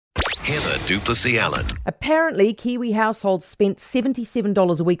Heather Duplessis Allen. Apparently, Kiwi households spent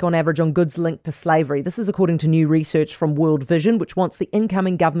 $77 a week on average on goods linked to slavery. This is according to new research from World Vision, which wants the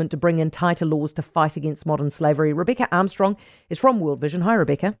incoming government to bring in tighter laws to fight against modern slavery. Rebekah Armstrong is from World Vision. Hi,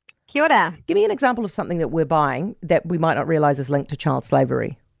 Rebekah. Kia ora. Give me an example of something that we're buying that we might not realise is linked to child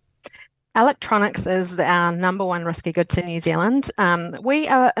slavery. Electronics is our number one risky good to New Zealand. We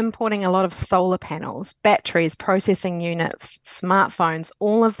are importing a lot of solar panels, batteries, processing units, smartphones.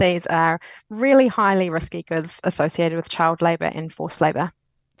 All of these are really highly risky goods associated with child labour and forced labour.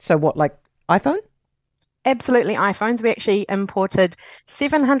 So what, like iPhone? Absolutely, iPhones. We actually imported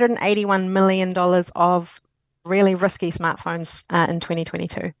 $781 million of really risky smartphones in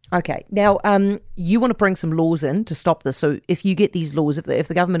 2022. Okay. Now, you want to bring some laws in to stop this. So if you get these laws, if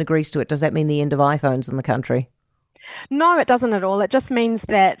the government agrees to it, does that mean the end of iPhones in the country? No, it doesn't at all. It just means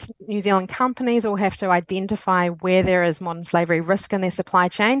that New Zealand companies will have to identify where there is modern slavery risk in their supply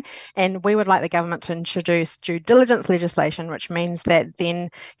chain. And we would like the government to introduce due diligence legislation, which means that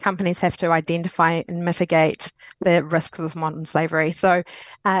then companies have to identify and mitigate the risks of modern slavery. So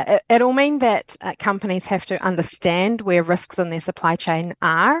it'll mean that companies have to understand where risks in their supply chain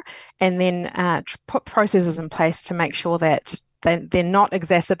are and then put processes in place to make sure that they're not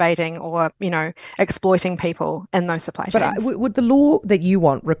exacerbating or, exploiting people in those supply chains. But would the law that you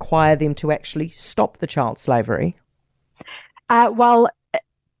want require them to actually stop the child slavery? Well,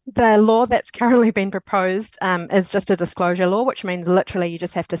 the law that's currently been proposed is just a disclosure law, which means literally you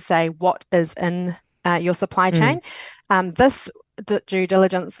just have to say what is in your supply chain. This due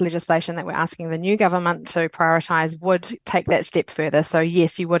diligence legislation that we're asking the new government to prioritise would take that step further. So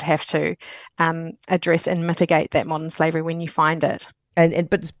yes, you would have to address and mitigate that modern slavery when you find it.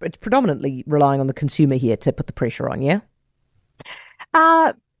 But it's predominantly relying on the consumer here to put the pressure on, yeah?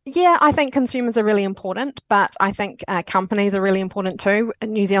 Yeah, I think consumers are really important, but I think companies are really important too.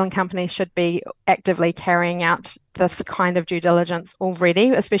 New Zealand companies should be actively carrying out this kind of due diligence already,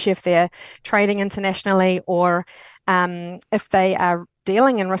 especially if they're trading internationally or if they are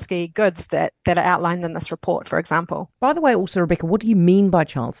dealing in risky goods that are outlined in this report, for example. By the way, also, Rebekah, what do you mean by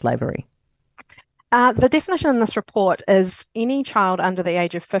child slavery? The definition in this report is any child under the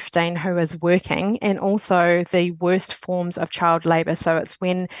age of 15 who is working, and also the worst forms of child labour. So it's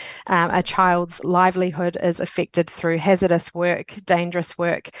when a child's livelihood is affected through hazardous work, dangerous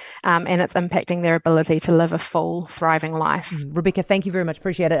work, and it's impacting their ability to live a full, thriving life. Rebekah, thank you very much.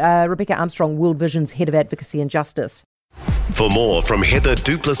 Appreciate it. Rebekah Armstrong, World Vision's Head of Advocacy and Justice. For more from Heather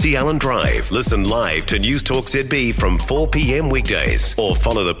Duplessis Allen Drive, listen live to News Talk ZB from 4 p.m. weekdays or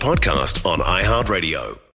follow the podcast on iHeartRadio.